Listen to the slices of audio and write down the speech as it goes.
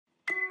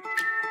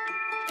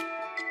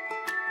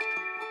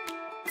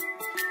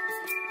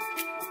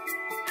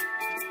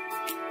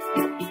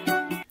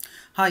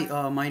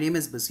Hi, my name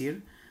is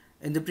Basir.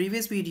 In the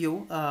previous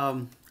video,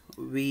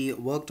 we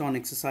worked on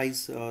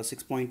exercise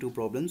 6.2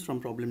 problems from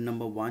problem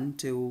number 1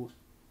 to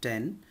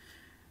 10.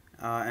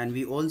 And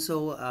we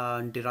also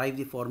derived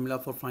the formula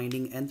for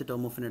finding nth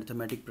term of an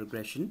arithmetic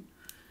progression.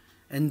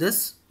 In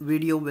this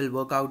video, we'll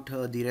work out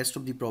the rest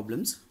of the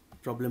problems,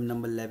 problem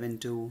number 11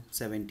 to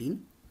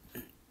 17.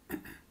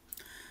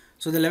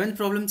 So the 11th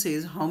problem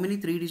says, how many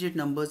three-digit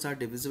numbers are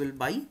divisible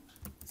by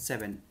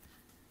 7?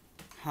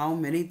 How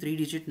many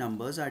three-digit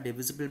numbers are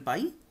divisible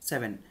by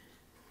 7?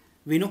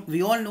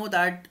 We all know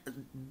that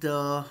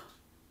the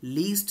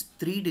least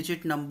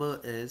three-digit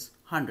number is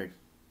 100,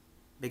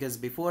 because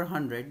before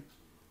 100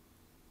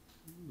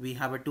 we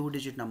have a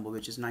two-digit number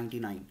which is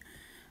 99.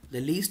 The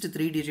least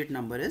three-digit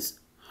number is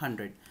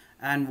 100.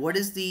 And what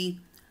is the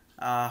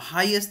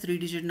highest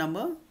three-digit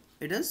number?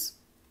 It is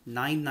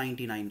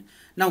 999.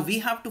 Now we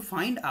have to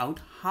find out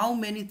how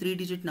many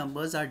three-digit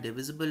numbers are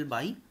divisible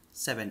by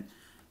 7.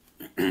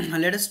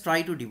 Let us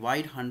try to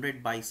divide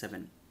 100 by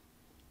 7.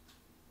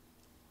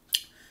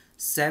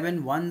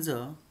 7 ones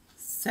are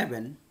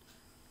 7.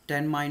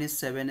 10 minus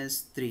 7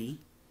 is 3.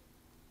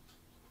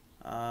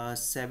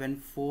 7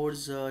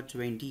 fours are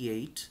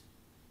 28.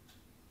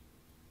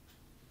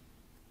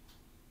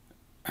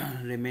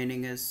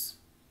 Remaining is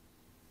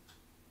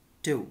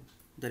 2.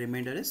 The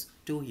remainder is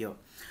 2 here.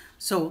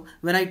 So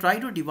when I try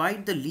to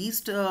divide the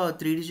least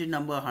three-digit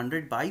number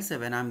 100 by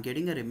 7, I'm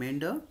getting a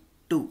remainder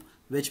 2,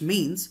 which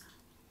means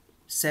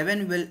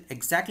 7 will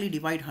exactly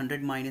divide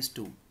 100 minus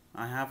 2.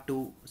 I have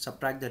to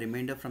subtract the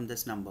remainder from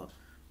this number.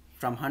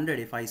 From 100,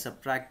 if I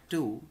subtract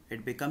 2,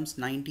 it becomes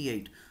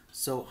 98.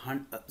 So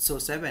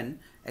 7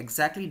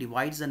 exactly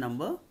divides the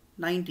number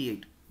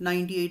 98.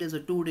 98 is a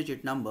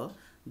two-digit number.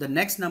 The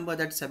next number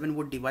that 7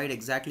 would divide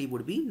exactly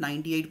would be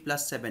 98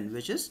 plus 7,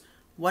 which is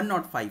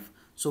 105.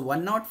 So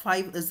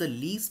 105 is the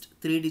least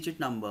three-digit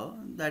number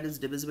that is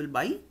divisible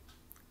by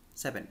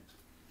 7.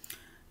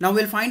 Now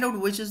we'll find out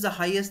which is the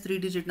highest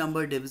three-digit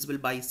number divisible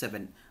by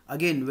 7.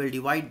 Again, we'll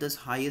divide this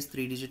highest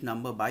three-digit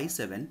number by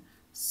 7.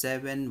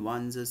 7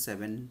 ones is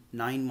 7.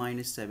 9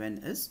 minus 7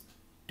 is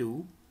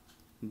 2.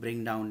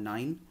 Bring down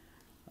 9.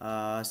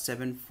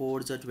 7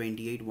 fours are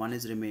 28. 1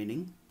 is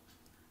remaining.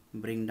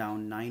 Bring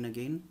down 9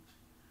 again.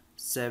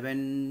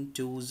 7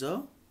 twos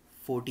are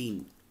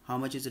 14. How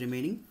much is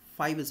remaining?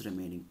 5 is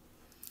remaining.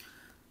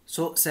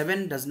 So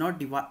 7 does not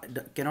divide,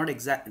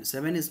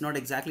 7 is not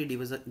exactly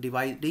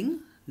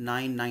dividing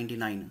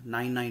 999.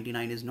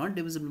 999 is not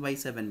divisible by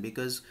 7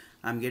 because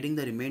I'm getting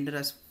the remainder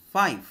as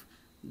 5.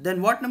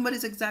 Then what number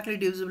is exactly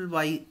divisible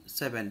by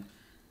 7?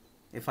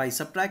 If I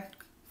subtract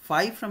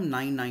 5 from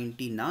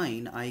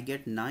 999, I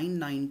get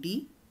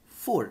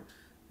 994.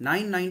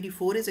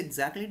 994 is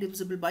exactly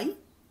divisible by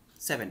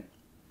 7.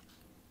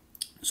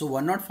 So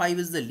 105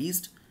 is the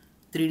least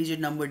three-digit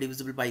number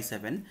divisible by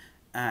 7,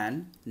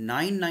 and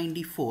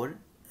 994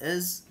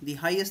 is the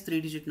highest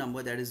three-digit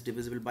number that is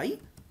divisible by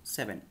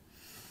 7.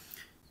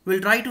 We'll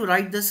try to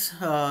write this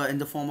in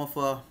the form of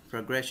a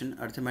progression,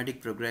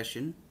 arithmetic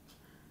progression,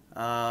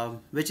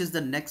 which is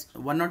the next.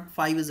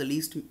 105 is the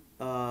least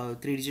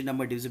three-digit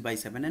number divisible by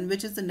 7, and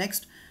which is the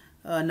next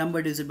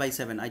number divisible by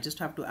 7. I just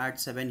have to add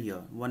 7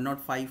 here.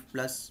 105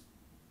 plus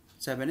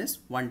 7 is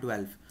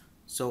 112.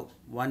 So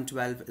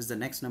 112 is the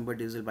next number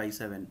divisible by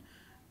 7.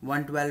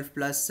 112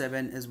 plus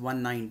 7 is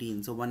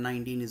 119. So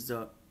 119 is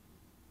the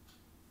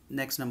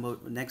next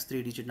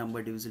three-digit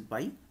number divisible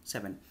by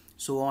 7.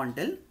 So on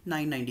till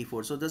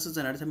 994. So this is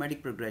an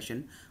arithmetic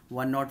progression.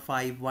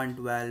 105,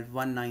 112,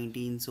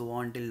 119, so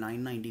on till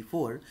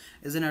 994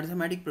 is an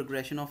arithmetic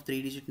progression of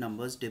three-digit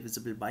numbers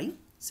divisible by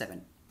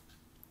 7.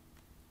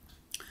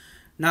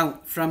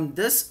 Now from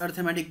this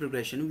arithmetic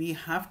progression, we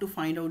have to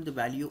find out the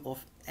value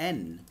of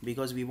n,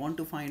 because we want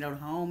to find out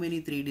how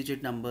many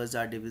three-digit numbers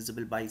are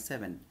divisible by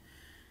 7.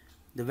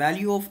 The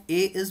value of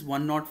a is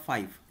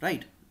 105,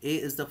 right? A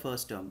is the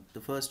first term.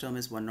 The first term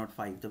is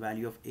 105. The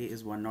value of a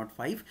is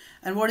 105.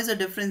 And what is the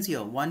difference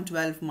here?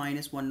 112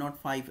 minus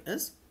 105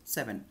 is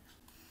 7.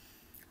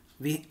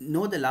 We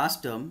know the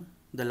last term.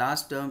 The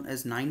last term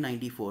is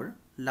 994.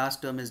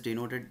 Last term is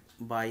denoted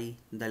by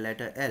the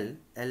letter L.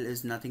 L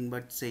is nothing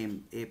but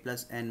same. A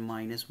plus n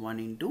minus 1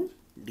 into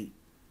d.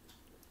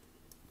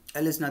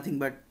 L is nothing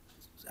but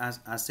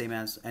as same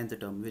as nth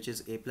term, which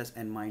is a plus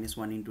n minus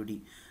 1 into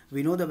d.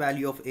 We know the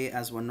value of a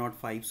as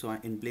 105, so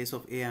in place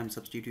of a I am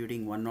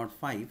substituting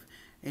 105.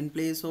 In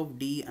place of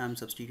d I am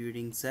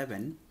substituting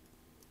 7.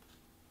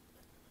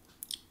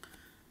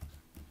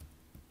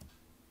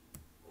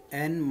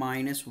 N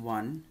minus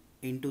 1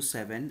 into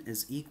 7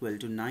 is equal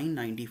to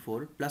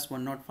 994 plus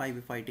 105.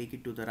 If I take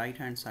it to the right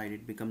hand side,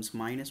 it becomes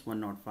minus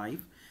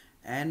 105.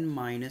 N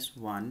minus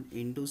 1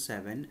 into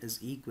 7 is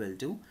equal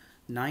to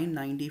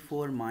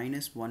 994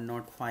 minus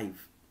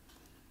 105.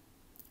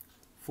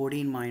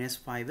 14 minus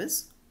 5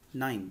 is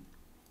 9.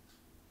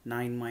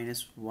 9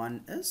 minus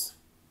 1 is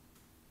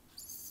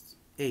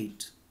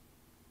 8.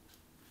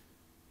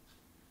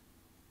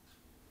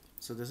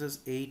 So this is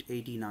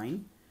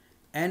 889.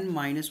 n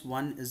minus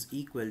 1 is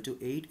equal to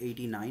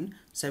 889.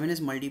 7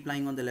 is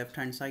multiplying on the left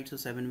hand side, so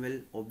 7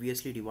 will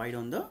obviously divide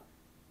on the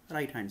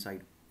right hand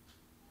side.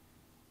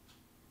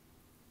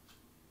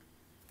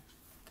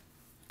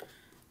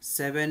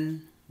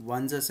 7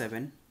 1s are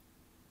 7,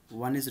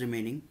 1 is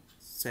remaining,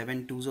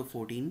 7 2s are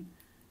 14,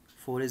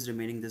 4 is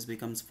remaining, this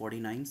becomes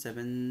 49,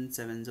 7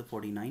 7s are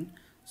 49.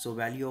 So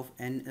value of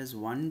n is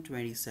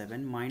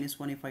 127 minus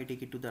 1. If I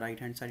take it to the right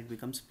hand side, it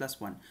becomes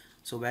plus 1.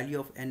 So value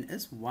of n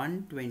is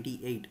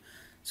 128.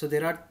 So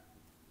there are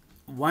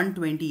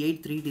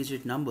 128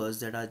 three-digit numbers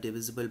that are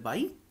divisible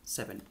by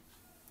 7.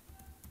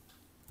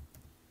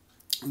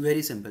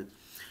 Very simple.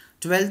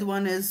 12th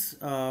one is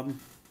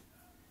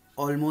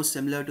almost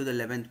similar to the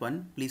 11th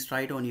one. Please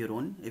try it on your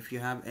own. If you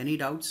have any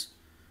doubts,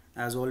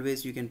 as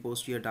always, you can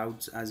post your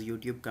doubts as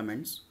YouTube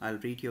comments. I'll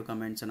read your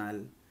comments and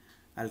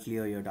I'll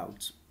clear your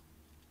doubts.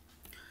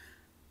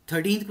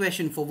 13th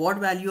question, for what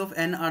value of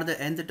n are the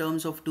nth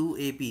terms of two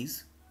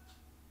APs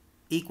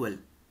equal?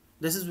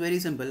 This is very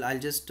simple. I'll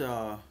just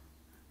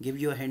give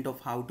you a hint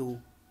of how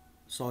to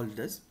solve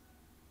this.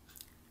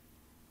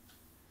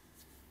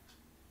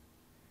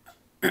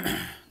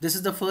 This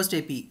is the first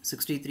AP,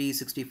 63,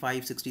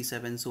 65,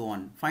 67, so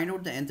on. Find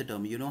out the nth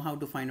term. You know how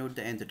to find out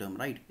the nth term,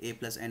 right? A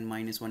plus n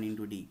minus 1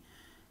 into d.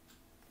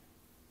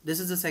 This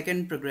is the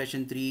second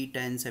progression, 3,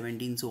 10,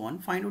 17, so on.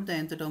 Find out the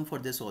nth term for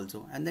this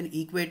also, and then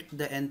equate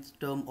the nth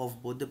term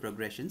of both the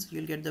progressions.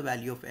 You'll get the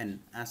value of n,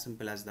 as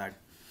simple as that.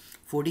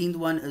 14th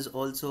one is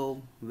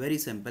also very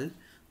simple.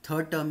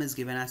 Third term is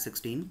given as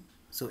 16.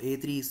 So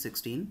A3 is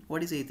 16.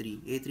 What is A3?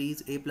 A3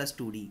 is A plus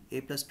 2D.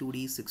 A plus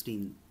 2D is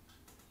 16.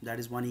 That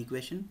is one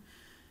equation.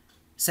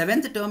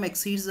 Seventh term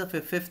exceeds the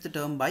fifth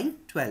term by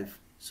 12.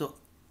 So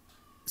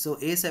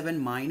A7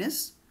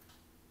 minus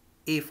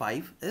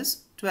A5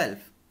 is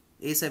 12.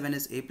 A7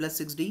 is A plus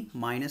 6D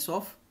minus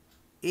of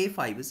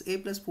A5 is A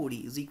plus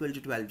 4D is equal to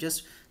 12.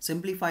 Just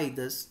simplify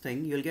this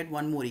thing. You'll get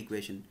one more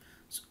equation.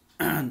 So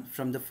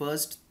from the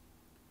first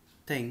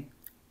thing,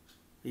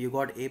 you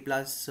got A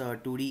plus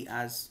 2D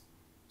as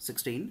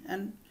 16,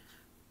 and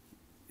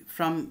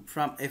from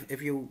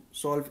if you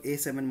solve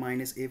A7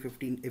 minus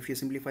A15, if you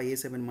simplify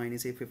A7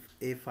 minus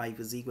A5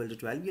 is equal to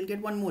 12, you'll get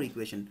one more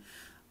equation.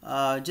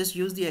 Just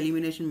use the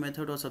elimination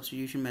method or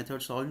substitution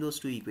method, solve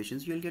those two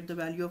equations, you'll get the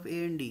value of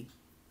A and D.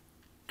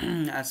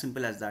 As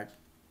simple as that.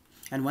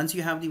 And once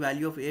you have the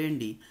value of A and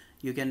D,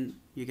 you can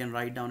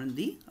write down in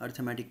the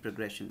arithmetic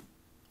progression.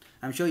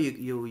 I'm sure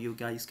you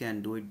guys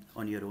can do it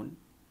on your own.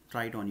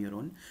 Try it on your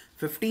own.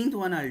 15th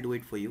one, I'll do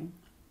it for you.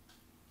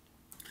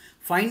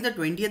 Find the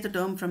 20th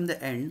term from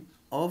the end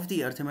of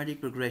the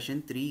arithmetic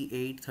progression 3,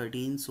 8,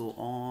 13, so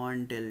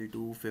on till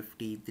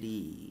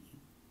 253.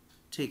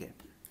 Okay.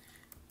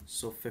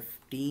 So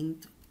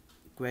 15th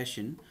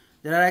question.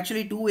 There are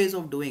actually two ways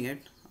of doing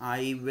it.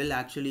 I will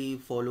actually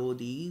follow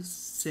the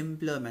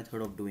simpler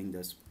method of doing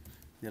this.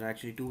 There are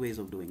actually two ways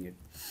of doing it.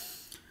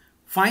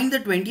 Find the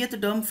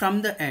 20th term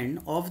from the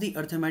end of the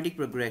arithmetic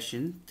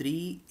progression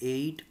 3,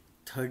 8,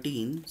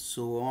 13,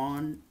 so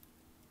on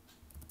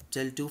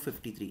till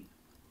 253.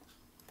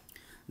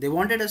 They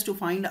wanted us to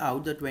find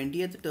out the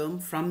 20th term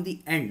from the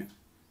end.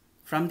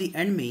 From the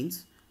end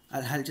means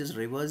I'll just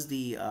reverse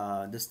the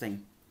this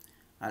thing.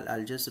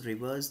 I'll just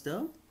reverse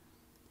the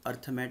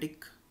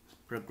arithmetic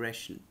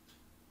progression.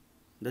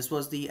 This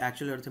was the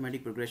actual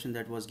arithmetic progression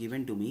that was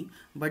given to me,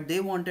 but they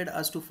wanted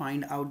us to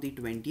find out the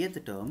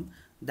 20th term,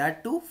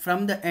 that too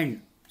from the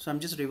end. So I'm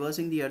just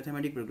reversing the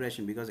arithmetic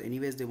progression because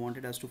anyways they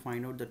wanted us to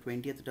find out the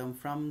 20th term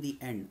from the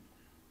end.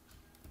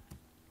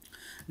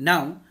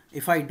 Now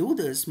if I do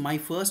this, my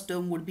first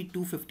term would be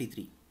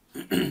 253.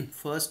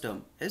 First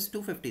term is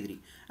 253.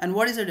 And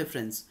what is the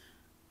difference?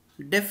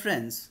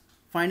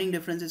 Finding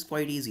difference is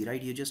quite easy,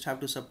 right? You just have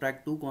to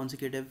subtract two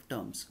consecutive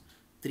terms.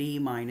 3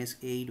 minus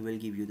 8 will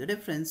give you the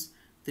difference.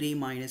 3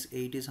 minus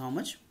 8 is how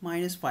much?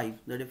 Minus 5.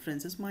 The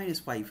difference is minus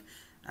 5.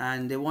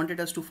 And they wanted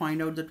us to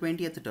find out the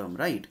 20th term,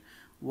 right?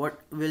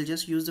 We'll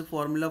just use the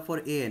formula for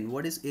an.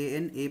 What is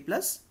an? A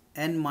plus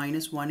n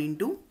minus 1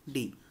 into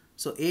d.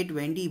 So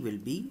A20 will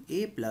be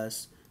A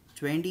plus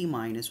 20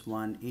 minus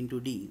 1 into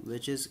d,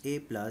 which is A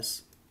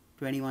plus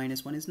 20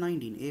 minus 1 is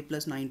 19. A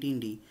plus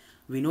 19d.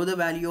 We know the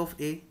value of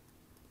A,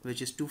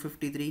 which is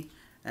 253,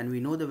 and we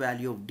know the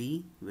value of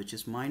d, which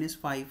is minus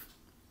 5.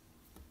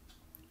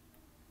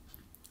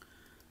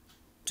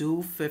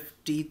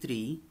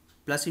 253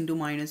 plus into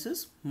minus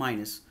is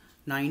minus.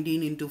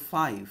 19 into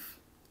 5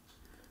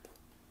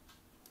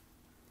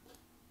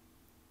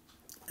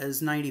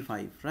 is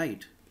 95,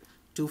 right?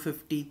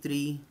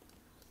 253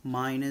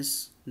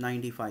 minus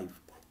 95.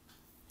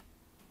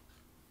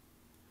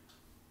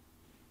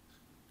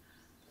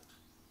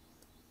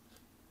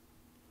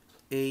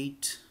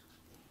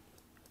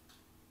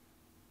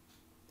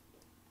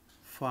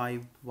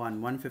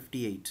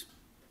 158.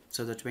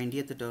 So the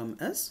 20th term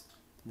is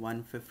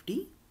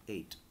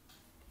 158.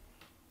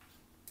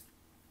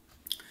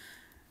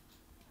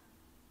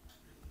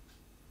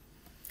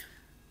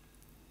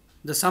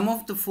 The sum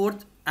of the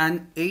 4th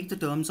and 8th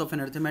terms of an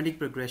arithmetic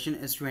progression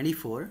is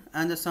 24,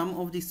 and the sum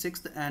of the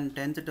 6th and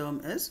 10th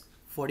term is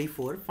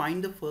 44.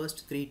 Find the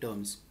first three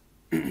terms.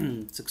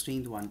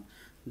 16th one.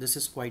 This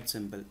is quite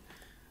simple.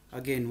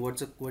 Again,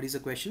 what is the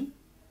question?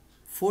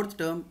 Fourth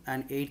term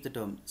and eighth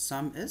term.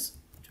 Sum is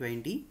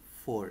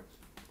 24.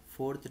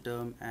 Fourth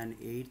term and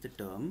eighth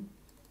term.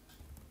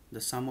 The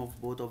sum of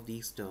both of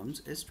these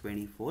terms is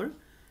 24.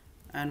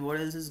 And what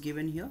else is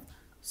given here?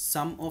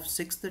 Sum of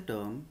sixth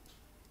term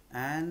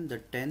and the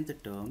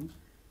 10th term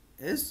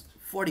is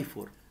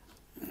 44.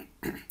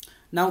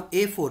 Now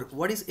A4,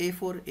 what is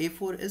A4?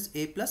 A4 is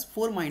A plus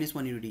 4 minus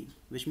 1 into D,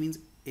 which means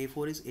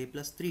A4 is A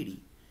plus 3D.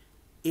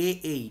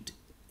 A8,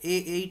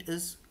 A8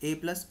 is A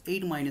plus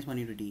 8 minus 1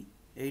 into D.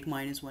 8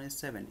 minus 1 is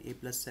 7, A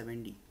plus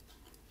 7D.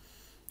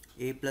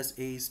 A plus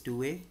A is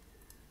 2A.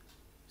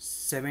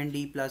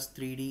 7D plus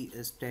 3D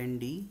is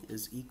 10D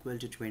is equal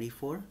to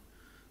 24.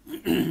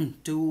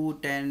 2,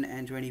 10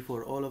 and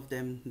 24, all of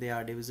them, they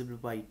are divisible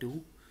by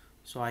 2.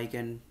 So I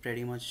can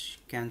pretty much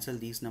cancel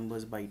these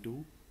numbers by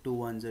 2. 2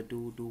 1s are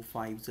 2, 2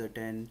 5s are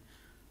 10,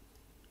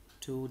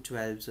 2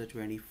 12s are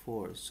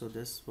 24. So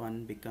this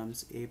one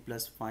becomes A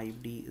plus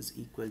 5D is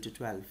equal to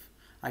 12.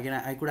 Again,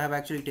 I could have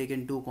actually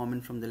taken 2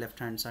 common from the left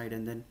hand side,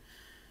 and then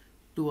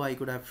 2 I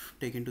could have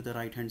taken to the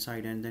right hand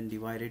side and then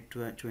divided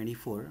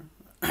 24.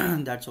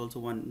 That's also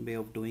one way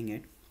of doing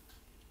it.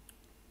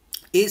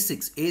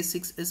 A6,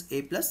 A6 is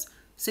A plus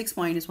 6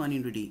 minus 1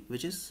 into D,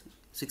 which is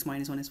 6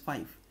 minus 1 is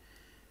 5.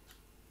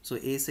 So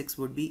A6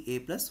 would be A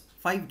plus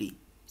 5D.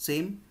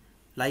 Same,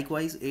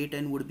 likewise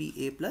A10 would be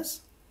A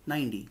plus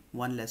 9D,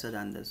 one lesser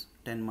than this,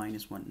 10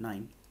 minus 1,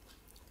 9.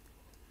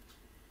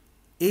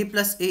 A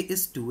plus A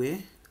is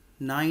 2A,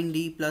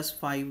 9D plus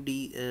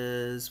 5D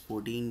is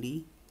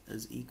 14D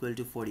is equal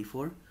to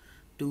 44.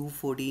 2,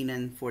 14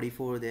 and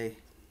 44,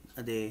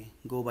 they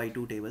go by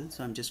 2 table,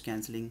 so I'm just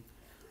cancelling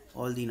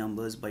all the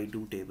numbers by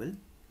 2 table.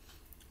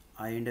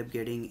 I end up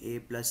getting A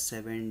plus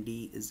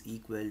 7D is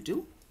equal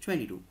to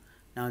 22.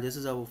 Now this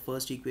is our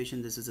first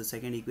equation, this is the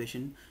second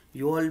equation.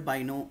 You all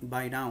by now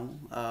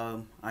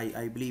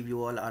I believe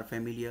you all are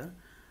familiar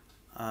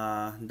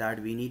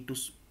that we need to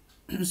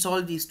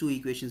solve these two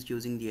equations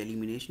using the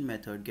elimination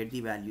method, get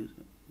the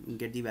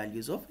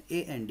values of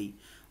A and D.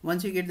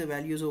 Once you get the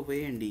values of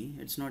A and D,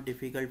 it's not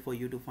difficult for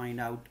you to find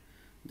out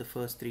the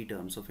first three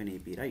terms of an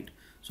AP, right?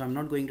 So I'm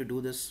not going to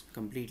do this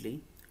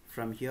completely.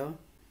 From here,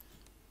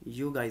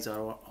 you guys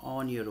are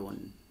on your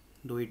own.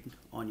 Do it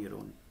on your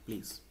own,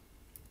 please.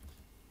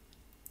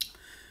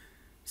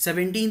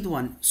 17th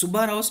one.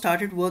 Subbarao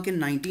started work in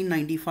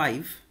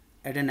 1995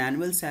 at an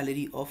annual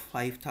salary of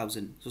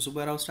 5,000. So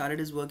Subbarao started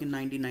his work in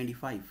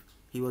 1995.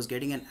 He was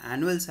getting an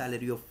annual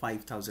salary of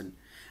 5,000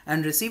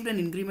 and received an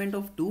increment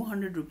of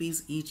 200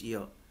 rupees each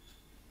year.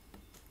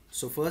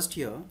 So first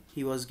year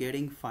he was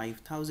getting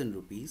 5,000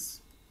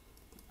 rupees,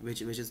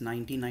 which is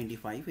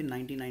 1995. In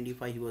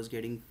 1995 he was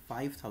getting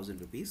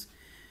 5,000 rupees.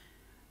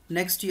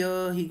 Next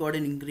year he got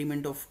an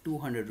increment of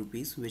 200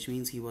 rupees, which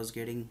means he was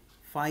getting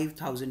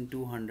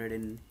 5,200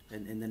 in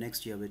the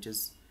next year, which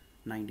is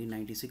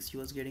 1996. He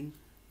was getting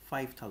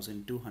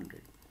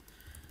 5,200.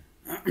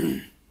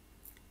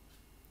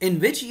 In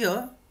which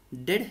year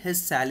did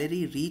his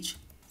salary reach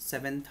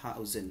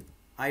 7,000?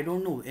 I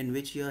don't know in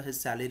which year his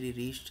salary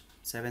reached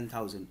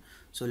 7,000.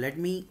 So let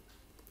me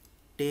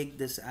take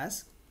this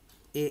as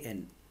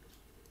AN.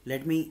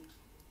 Let me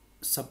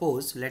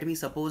suppose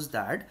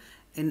that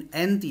in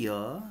nth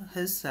year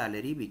his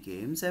salary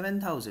became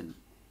 7,000.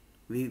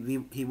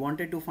 He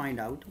wanted to find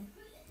out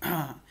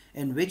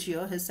in which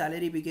year his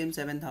salary became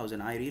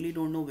 7,000. I really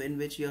don't know in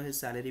which year his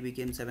salary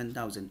became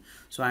 7,000.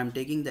 So I'm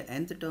taking the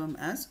nth term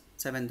as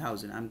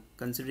 7,000. I'm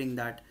considering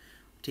that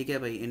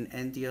in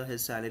nth year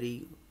his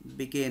salary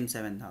became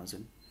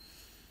 7,000.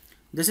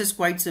 This is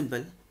quite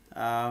simple.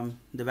 The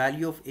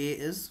value of A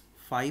is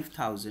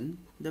 5,000.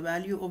 The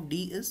value of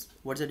D is,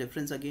 what's the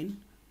difference again?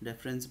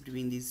 Difference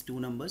between these two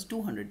numbers,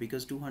 200,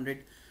 because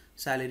 200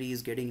 salary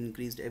is getting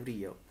increased every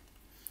year.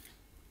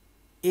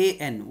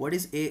 AN, what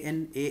is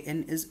AN?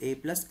 AN is A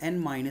plus N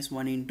minus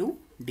 1 into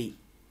D.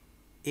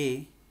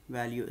 A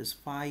value is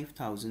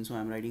 5,000, so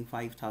I'm writing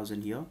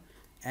 5,000 here.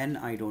 N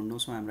I don't know,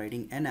 so I'm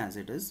writing N as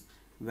it is.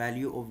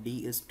 Value of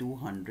D is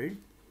 200.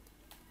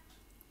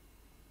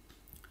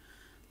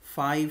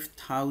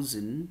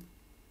 5,000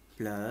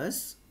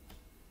 plus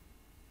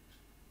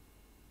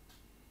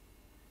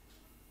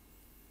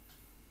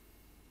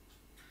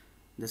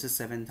this is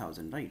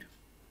 7,000, right?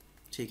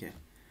 Okay,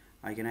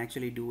 I can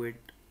actually do it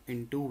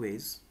in two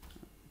ways.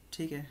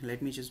 Okay,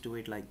 let me just do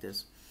it like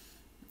this.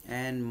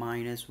 N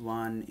minus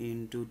 1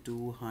 into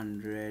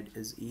 200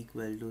 is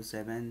equal to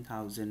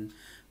 7,000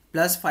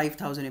 plus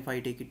 5,000. If I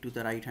take it to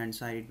the right hand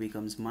side, it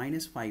becomes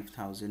minus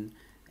 5,000.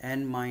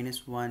 N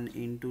minus 1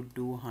 into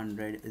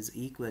 200 is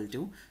equal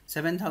to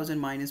 7,000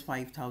 minus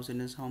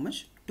 5,000 is how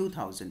much?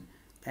 2,000.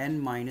 N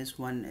minus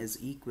 1 is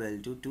equal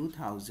to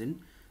 2,000.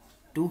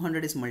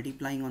 200 is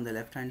multiplying on the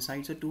left hand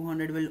side, so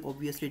 200 will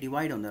obviously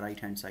divide on the right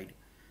hand side.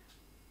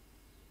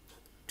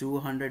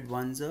 200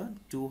 ones are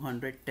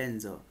 200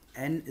 tens are.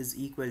 N is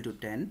equal to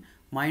 10.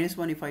 Minus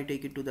 1, if I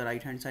take it to the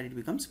right hand side, it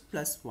becomes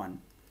plus 1.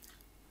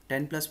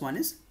 10 plus 1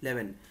 is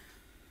 11.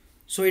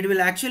 So it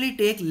will actually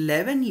take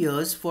 11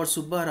 years for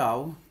Subba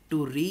Rao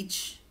to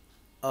reach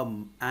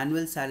an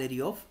annual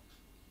salary of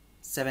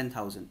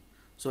 7,000.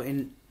 So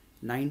in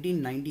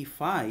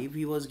 1995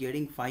 he was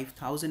getting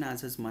 5,000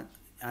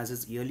 as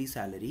his yearly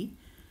salary.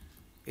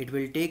 It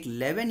will take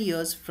 11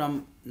 years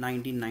from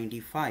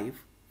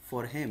 1995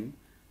 for him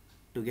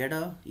to get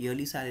a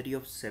yearly salary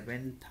of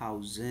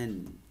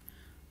 7,000.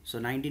 So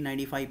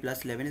 1995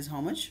 plus 11 is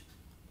how much?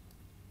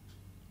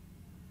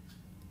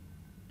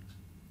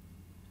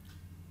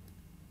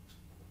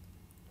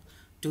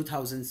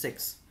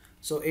 2006.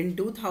 So in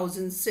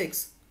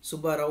 2006,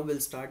 Subba Rao will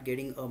start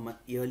getting a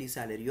yearly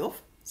salary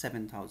of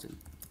 7,000.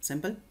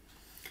 Simple.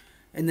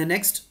 In the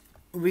next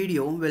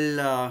video,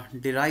 we'll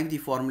derive the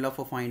formula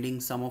for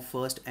finding sum of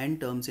first n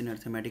terms in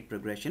arithmetic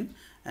progression,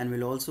 and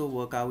we'll also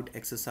work out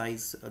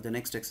exercise, the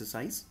next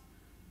exercise,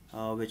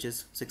 which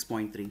is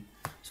 6.3.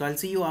 So I'll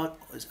see you out.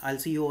 I'll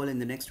see you all in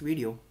the next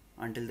video.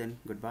 Until then,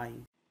 goodbye.